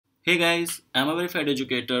Hey guys, I'm a verified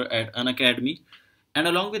educator at Unacademy, and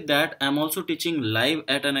along with that, I'm also teaching live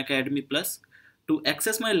at Unacademy Plus. To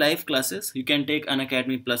access my live classes, you can take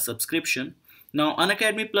Unacademy Plus subscription. Now,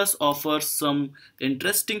 Unacademy Plus offers some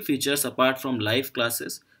interesting features apart from live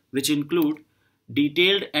classes, which include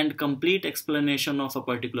detailed and complete explanation of a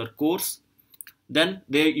particular course. Then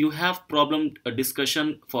there you have problem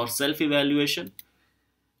discussion for self-evaluation.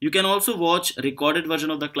 You can also watch recorded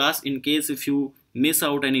version of the class in case if you miss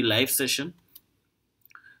out any live session.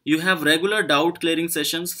 You have regular doubt clearing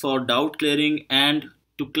sessions for doubt clearing and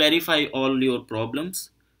to clarify all your problems.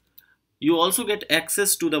 You also get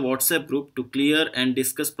access to the WhatsApp group to clear and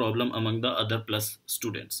discuss problem among the other plus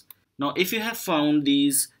students. Now, if you have found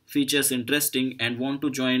these features interesting and want to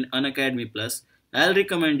join Unacademy Plus, I'll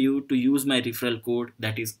recommend you to use my referral code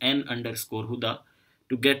that is n_huda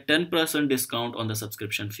to get 10% discount on the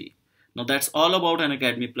subscription fee. Now that's all about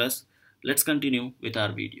Unacademy Plus. Let's continue with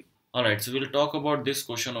our video. Alright, so we'll talk about this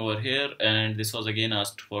question over here, and this was again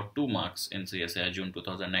asked for 2 marks in CSIR June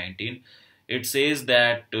 2019. It says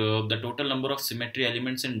that the total number of symmetry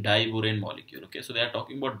elements in diborane molecule. Okay, so they are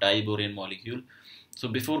talking about diborane molecule. So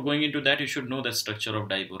before going into that, you should know the structure of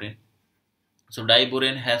diborane. So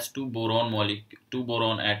diborane has two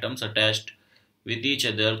boron atoms attached with each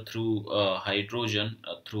other through hydrogen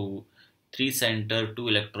through 3 center 2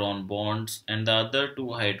 electron bonds, and the other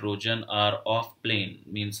 2 hydrogen are off plane,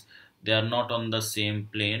 means they are not on the same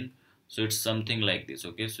plane. So it's something like this.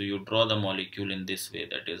 Okay, so you draw the molecule in this way,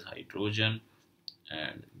 that is hydrogen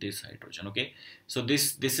and this hydrogen. Okay, so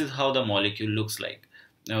this is how the molecule looks like.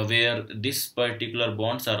 Now where this particular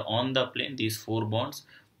bonds are on the plane, these 4 bonds,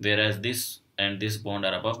 whereas this and this bond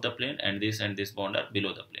are above the plane, and this bond are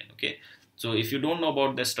below the plane. Okay, so if you don't know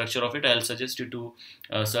about the structure of it, I'll suggest you to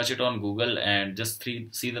search it on Google and just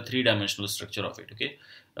see the three-dimensional structure of it. Okay,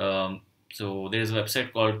 so there is a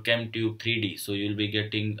website called ChemTube 3D, so you'll be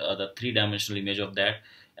getting the three-dimensional image of that,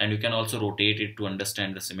 and you can also rotate it to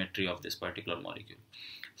understand the symmetry of this particular molecule.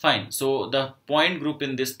 Fine, so the point group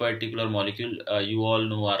in this particular molecule, you all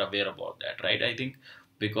know, are aware about that, right? I think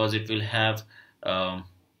because um,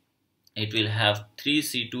 it will have 3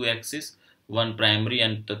 C2 axis, one primary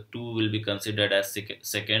and the 2 will be considered as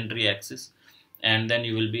secondary axis, and then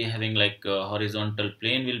you will be having like horizontal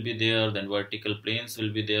plane will be there, then vertical planes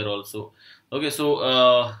will be there also. Okay,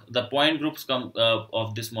 so the point groups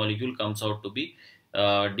of this molecule comes out to be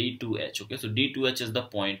D2H. Okay, so D2H is the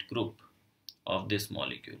point group of this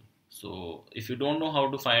molecule. So if you don't know how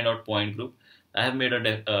to find out point group, I have made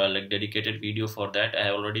a like dedicated video for that. I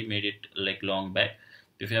have already made it like long back.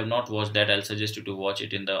 If you have not watched that, I'll suggest you to watch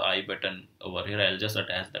it in the I button over here. I'll just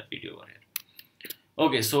attach that video over here.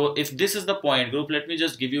 Okay, so if this is the point group, let me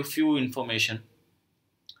just give you few information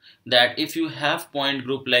that if you have point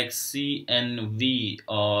group like CNV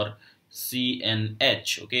or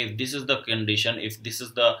CNH, okay, if this is the condition, if this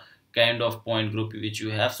is the kind of point group which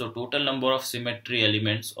you have, so total number of symmetry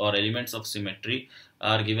elements or elements of symmetry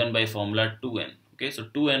are given by formula 2n. Okay, so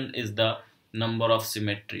 2n is the number of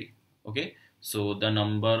symmetry. Okay, so the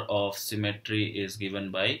number of symmetry is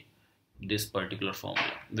given by this particular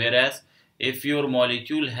formula. Whereas if your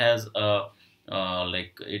molecule has a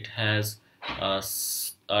like it has a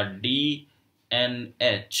DNH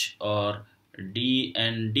or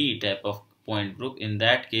DND type of point group, in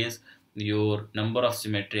that case your number of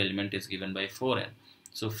symmetry element is given by 4n.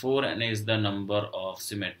 So 4n is the number of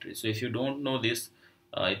symmetry. So if you don't know this,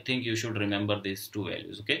 I think you should remember these two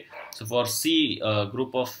values. Okay, so for C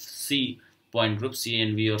group of C point group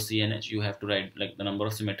CNV or CNH, you have to write like the number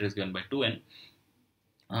of symmetry is given by 2n.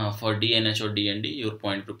 For DNH or DND, your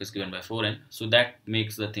point group is given by 4n. So that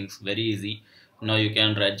makes the things very easy. Now you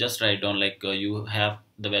can just write down like you have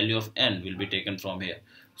the value of n will be taken from here.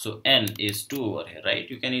 So n is 2 over here, right?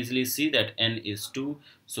 You can easily see that n is 2.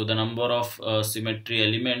 So the number of symmetry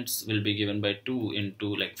elements will be given by 2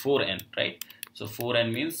 into like 4n, right? So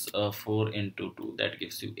 4n means 4 into 2, that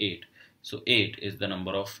gives you 8. So 8 is the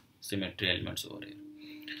number of symmetry elements over here.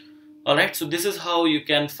 Alright, so this is how you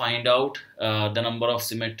can find out the number of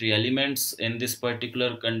symmetry elements in this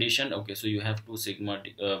particular condition. Okay, so you have 2 sigma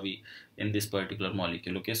V in this particular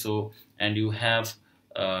molecule. Okay, so and you have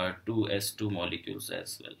 2 S2 molecules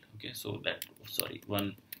as well. Okay, so that, sorry,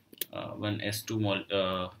 one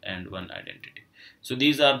S2 and one identity. So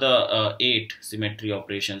these are the 8 symmetry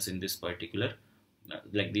operations in this particular,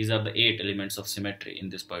 like these are the 8 elements of symmetry in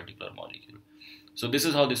this particular molecule. So this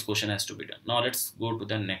is how this question has to be done. Now let's go to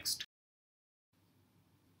the next.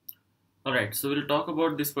 Alright, so we'll talk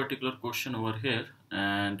about this particular question over here,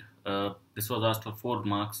 and this was asked for 4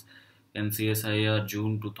 marks in CSIR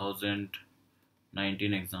June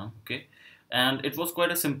 2019 exam. Okay, and it was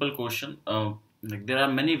quite a simple question. Like there are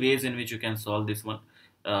many ways in which you can solve this one,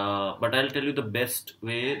 but I'll tell you the best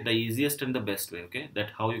way, the easiest and the best way, okay,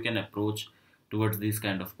 that how you can approach towards these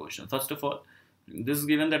kind of questions. First of all, this is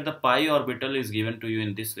given that the pi orbital is given to you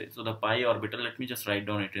in this way. So the pi orbital, let me just write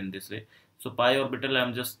down it in this way. So pi orbital,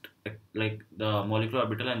 I'm just like the molecular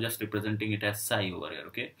orbital, I'm just representing it as psi over here,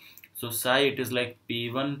 okay. So psi, it is like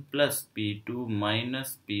p1 plus p2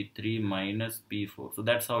 minus p3 minus p4. So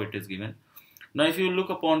that's how it is given. Now if you look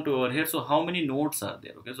upon to over here, so how many nodes are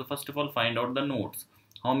there? Okay, so first of all, find out the nodes.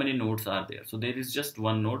 How many nodes are there? So there is just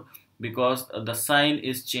one node, because the sign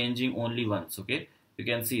is changing only once. Okay, you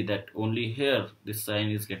can see that only here this sign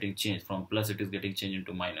is getting changed, from plus it is getting changed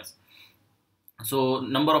into minus. So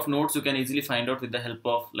number of nodes you can easily find out with the help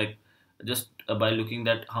of like just by looking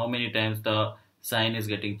at how many times the sign is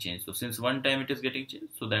getting changed. So since one time it is getting changed,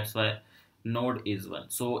 so that's why node is 1.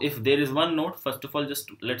 So if there is one node, first of all, just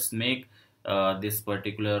let's make this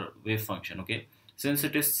particular wave function. Okay, since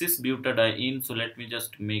it is cis butadiene, so let me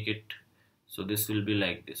just make it, so this will be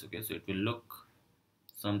like this. Okay, so it will look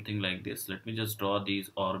something like this. Let me just draw these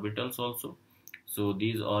orbitals also. So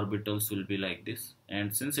these orbitals will be like this,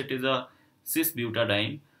 and since it is a cis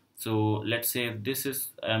butadiene, so let's say if this is,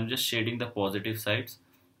 I'm just shading the positive sides,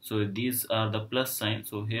 so these are the plus sign,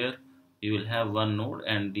 so here you will have one node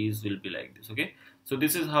and these will be like this. Okay, so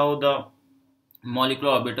this is how the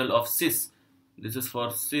molecular orbital of cis, this is for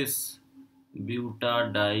cis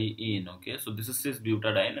butadiene. Okay, so this is cis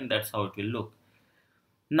butadiene and that's how it will look.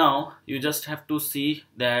 Now you just have to see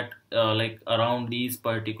that like around these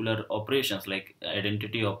particular operations like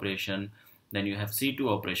identity operation, then you have C2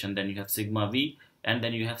 operation, then you have sigma V, and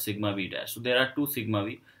then you have sigma V dash. So there are two sigma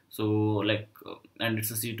V, so like and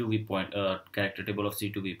it's a C2V point character table of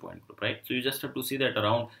C2V point group, right? So you just have to see that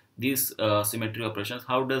around these symmetry operations,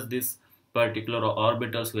 how does this particular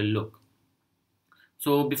orbitals will look.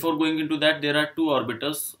 So before going into that, there are two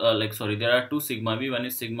orbitals, there are two sigma V, one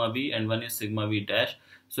is sigma V and one is sigma V dash.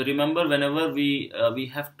 So remember, whenever we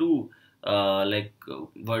have two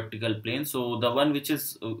vertical planes, so the one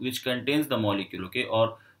which contains the molecule, okay,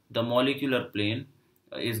 or the molecular plane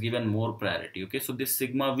is given more priority. Okay, so this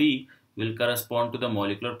sigma V will correspond to the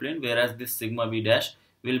molecular plane, whereas this sigma V dash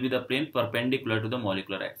will be the plane perpendicular to the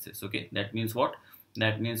molecular axis. Okay, that means what?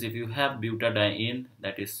 That means if you have butadiene,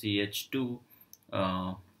 that is CH2.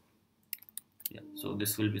 Yeah, so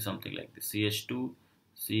this will be something like this: CH2,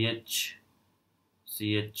 CH,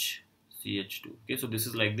 CH, CH2. Okay, so this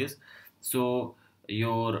is like this. So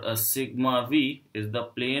your sigma V is the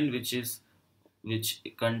plane which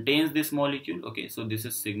contains this molecule. Okay, so this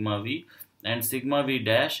is sigma V, and sigma V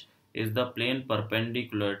dash is the plane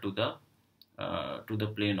perpendicular to the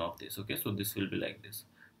plane of this. Okay, so this will be like this.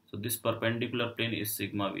 So this perpendicular plane is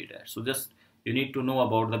sigma V dash. So just you need to know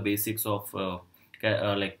about the basics of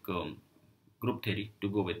group theory to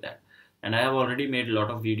go with that. And I have already made a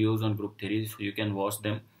lot of videos on group theory, so you can watch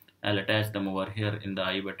them. I'll attach them over here in the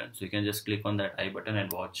I button, so you can just click on that I button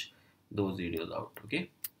and watch those videos out.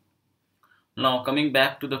 Okay, now coming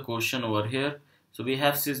back to the question over here, so we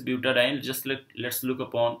have cis butadiene. Just let's look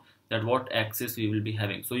upon that what axis we will be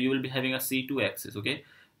having. So you will be having a C2 axis. Okay,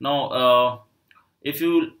 now if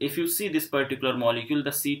you see this particular molecule,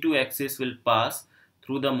 the C2 axis will pass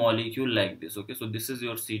through the molecule like this. Okay, so this is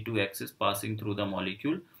your C2 axis passing through the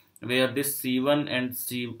molecule, where this C1 and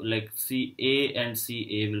CA and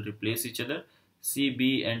CA will replace each other,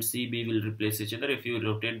 CB and CB will replace each other if you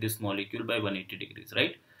rotate this molecule by 180 degrees,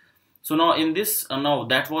 right? So now in this, now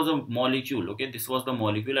that was a molecule. Okay, this was the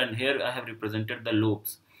molecule, and here I have represented the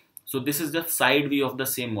lobes. So this is the side view of the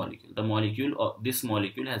same molecule. The molecule, or this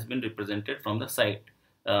molecule, has been represented from the side.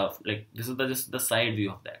 Like this is just the side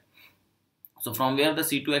view of that. So from where the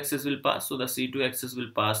C2 axis will pass, so the C2 axis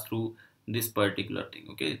will pass through this particular thing.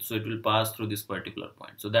 Okay, so it will pass through this particular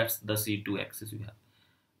point. So that's the C2 axis you have.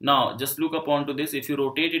 Now just look upon to this. If you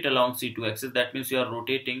rotate it along C2 axis, that means you are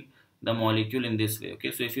rotating the molecule in this way.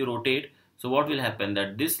 Okay, so if you rotate, so what will happen,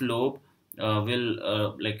 that this lobe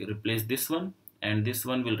will replace this one, and this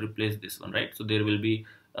one will replace this one, right? So there will be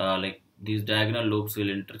these diagonal lobes will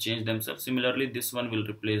interchange themselves. Similarly, this one will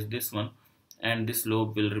replace this one, and this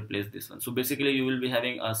lobe will replace this one. So basically you will be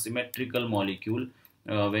having a symmetrical molecule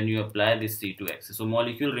when you apply this C2 axis. So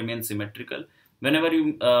molecule remains symmetrical. Whenever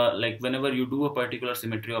you do a particular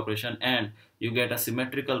symmetry operation and you get a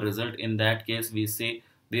symmetrical result, in that case we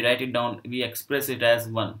write it down, we express it as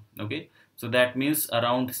 1. Okay, so that means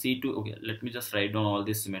around C2. Okay, let me just write down all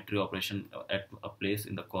this symmetry operation at a place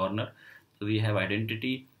in the corner. So we have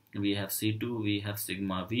identity, we have C2, we have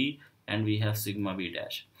sigma V, and we have sigma V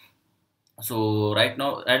dash. So right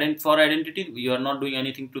now, for identity, you are not doing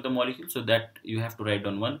anything to the molecule, so that you have to write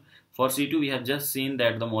down 1. For C2, we have just seen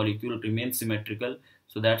that the molecule remains symmetrical,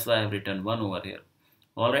 so that's why I have written 1 over here.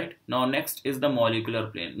 Alright, now next is the molecular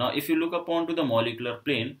plane. Now if you look upon to the molecular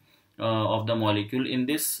plane of the molecule, in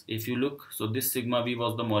this, if you look, so this sigma v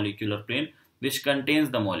was the molecular plane which contains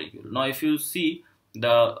the molecule. Now if you see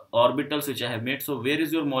the orbitals which I have made, so where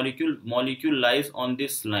is your molecule? Molecule lies on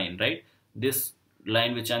this line, right? This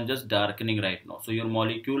line which I'm just darkening right now. So your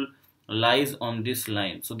molecule lies on this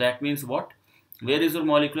line. So that means what? Where is your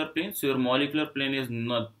molecular plane? So your molecular plane is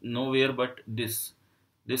nowhere but this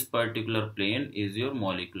particular plane is your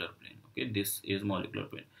molecular plane. Okay, this is molecular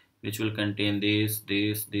plane which will contain this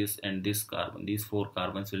and this carbon. These 4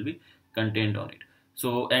 carbons will be contained on it.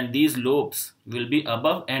 So, and these lobes will be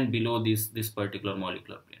above and below this particular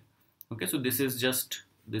molecular plane. Okay, so this is just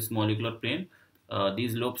this molecular plane.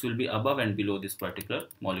 These lobes will be above and below this particular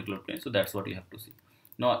molecular plane. So that's what you have to see.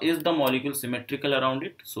 Now, is the molecule symmetrical around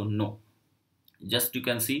it? So no. Just you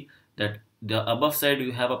can see that the above side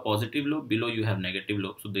you have a positive lobe, below you have negative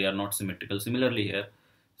lobe, so they are not symmetrical. Similarly here,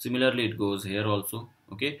 similarly it goes here also,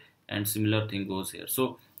 okay, and similar thing goes here.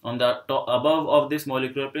 So on the top, above of this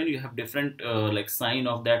molecular plane you have different like sign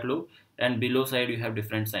of that lobe, and below side you have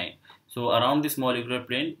different sign. So around this molecular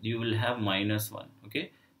plane you will have -1, okay,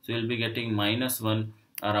 so you'll be getting -1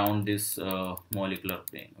 around this molecular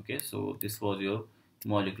plane. Okay, so this was your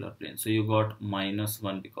molecular plane, so you got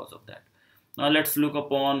 -1 because of that. Now let's look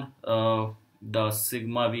upon the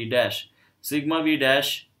sigma v dash. Sigma v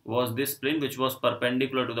dash was this plane which was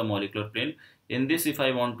perpendicular to the molecular plane. In this, if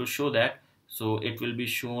I want to show that, so it will be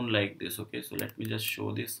shown like this. Okay, so let me just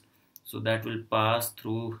show this. So that will pass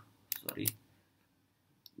through, sorry,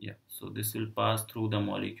 yeah, so this will pass through the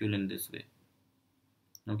molecule in this way.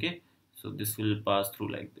 Okay, so this will pass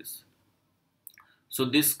through like this. So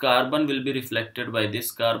this carbon will be reflected by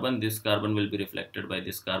this carbon will be reflected by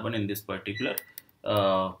this carbon in this particular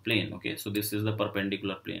plane. Okay, so this is the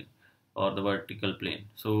perpendicular plane or the vertical plane.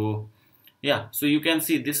 So yeah, so you can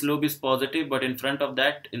see this lobe is positive, but in front of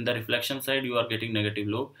that, in the reflection side, you are getting negative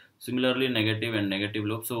lobe. Similarly, negative and negative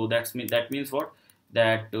lobe. So that means what?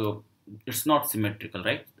 That it's not symmetrical,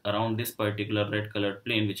 right? Around this particular red colored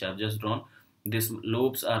plane which I have just drawn, these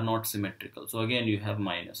lobes are not symmetrical. So again, you have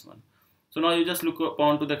 -1. So now you just look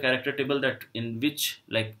upon to the character table, that in which,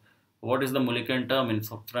 like, what is the Mulliken term in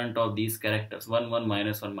front of these characters? 1 1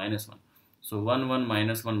 -1 -1. So 1 1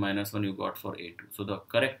 -1 -1 you got for A2. So the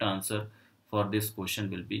correct answer for this question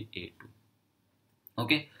will be A2.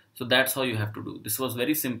 Okay, so that's how you have to do. This was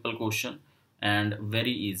very simple question and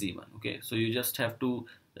very easy one. Okay, so you just have to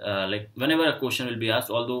like whenever a question will be asked,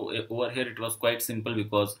 although over here it was quite simple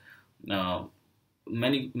because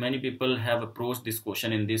many people have approached this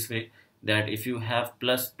question in this way, that if you have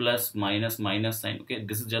plus plus minus minus sign, okay,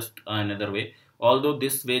 this is just another way. Although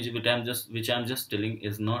this way which I'm just telling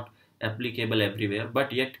is not applicable everywhere,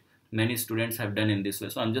 but yet many students have done in this way.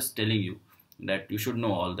 So I'm just telling you that you should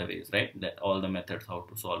know all the ways, right? That all the methods how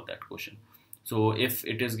to solve that question. So if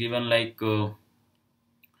it is given like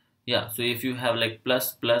yeah, so if you have like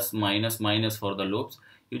plus plus minus minus for the lobes,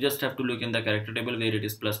 you just have to look in the character table where it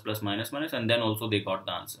is plus plus minus minus, and then also they got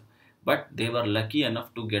the answer. But they were lucky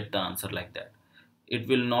enough to get the answer like that. It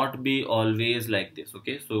will not be always like this.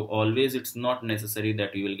 Okay, so always it's not necessary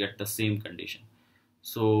that you will get the same condition.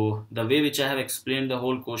 So the way which I have explained the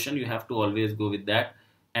whole question, you have to always go with that,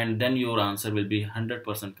 and then your answer will be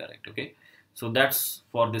 100% correct. Okay, so that's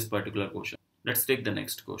for this particular question. Let's take the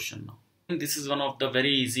next question now. This is one of the very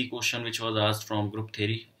easy question which was asked from group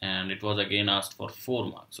theory, and it was again asked for 4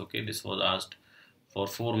 marks. Okay, this was asked for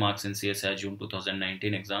 4 marks in CSIR June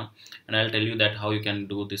 2019 exam, and I'll tell you that how you can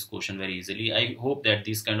do this question very easily. I hope that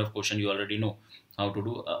this kind of question you already know how to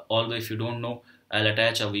do. Although if you don't know, I'll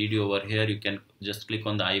attach a video over here. You can just click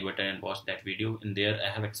on the I button and watch that video. In there I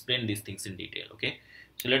have explained these things in detail. Okay,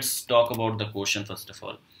 so let's talk about the question first of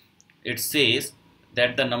all. It says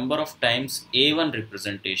that the number of times A1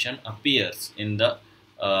 representation appears in the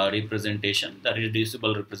representation, the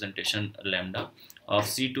reducible representation lambda of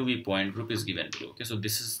C2V point group is given below. Okay, so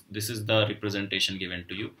this is the representation given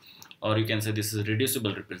to you, or you can say this is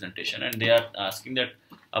reducible representation, and they are asking that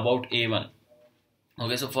about A1.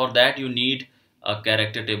 Okay, so for that you need a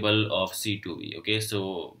character table of C2V. Okay,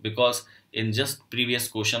 so because in just previous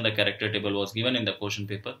question the character table was given in the question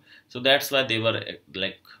paper, so that's why they were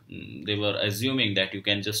they were assuming that you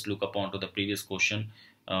can just look upon to the previous question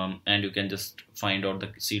and you can just find out the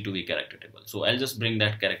C2V character table. So I'll just bring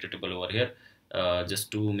that character table over here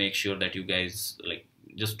just to make sure that you guys, like,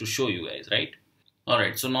 just to show you guys, right?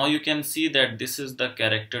 Alright, so now you can see that this is the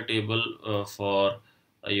character table for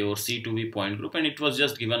your C2V point group, and it was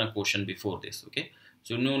just given a question before this. Okay,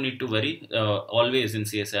 so no need to worry. Always in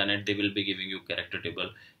CSIR net they will be giving you character table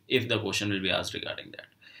if the question will be asked regarding that.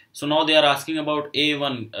 So now they are asking about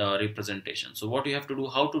A1 representation. So what you have to do,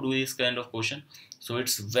 how to do this kind of question? So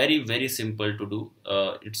it's very simple to do.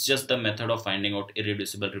 It's just the method of finding out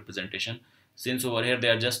irreducible representation. Since over here they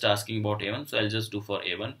are just asking about A1, so I'll just do for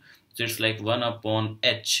A1. So it's like 1 upon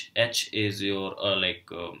H. H is your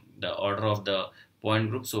the order of the point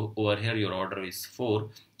group. So over here your order is 4.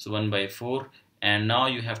 So 1 by 4. And now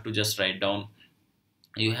you have to just write down,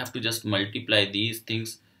 you have to just multiply these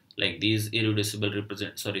things, like these these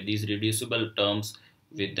reducible terms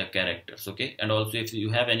with the characters. Okay, and also if you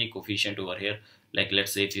have any coefficient over here, like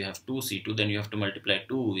let's say if you have 2C2, then you have to multiply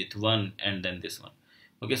 2 with 1 and then this one.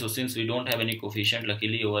 Okay, so since we don't have any coefficient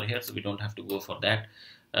luckily over here, so we don't have to go for that.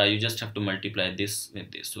 You just have to multiply this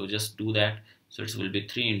with this, so just do that. So it will be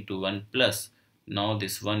 3 into 1 plus now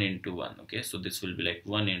this 1 into 1. Okay, so this will be like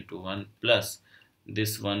 1 into 1 plus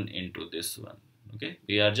this 1 into this one. Okay,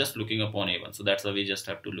 we are just looking upon A1, so that's why we just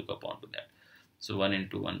have to look upon to that. So 1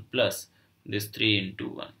 into 1 plus this 3 into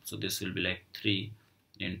 1, so this will be like 3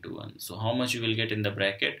 into 1. So how much you will get in the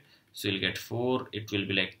bracket? So you'll get 4. It will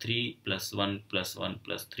be like 3 plus 1 plus 1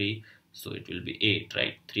 plus 3, so it will be 8,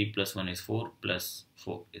 right? 3 plus 1 is 4 plus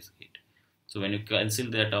 4 is 8. So when you cancel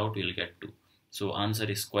that out, you'll get 2. So answer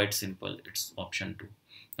is quite simple, it's option 2.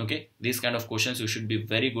 Okay, these kind of questions you should be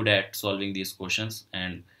very good at solving these questions,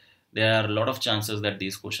 and there are a lot of chances that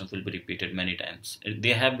these questions will be repeated many times.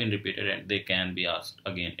 They have been repeated and they can be asked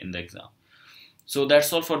again in the exam. So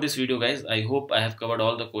that's all for this video, guys. I hope I have covered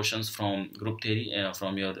all the questions from group theory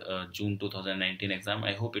from your June 2019 exam.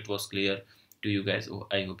 I hope it was clear to you guys.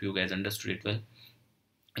 I hope you guys understood it well.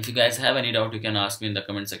 If you guys have any doubt, you can ask me in the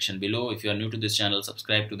comment section below. If you are new to this channel,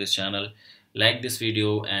 subscribe to this channel, like this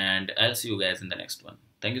video, and I'll see you guys in the next one.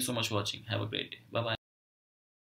 Thank you so much for watching. Have a great day. Bye bye.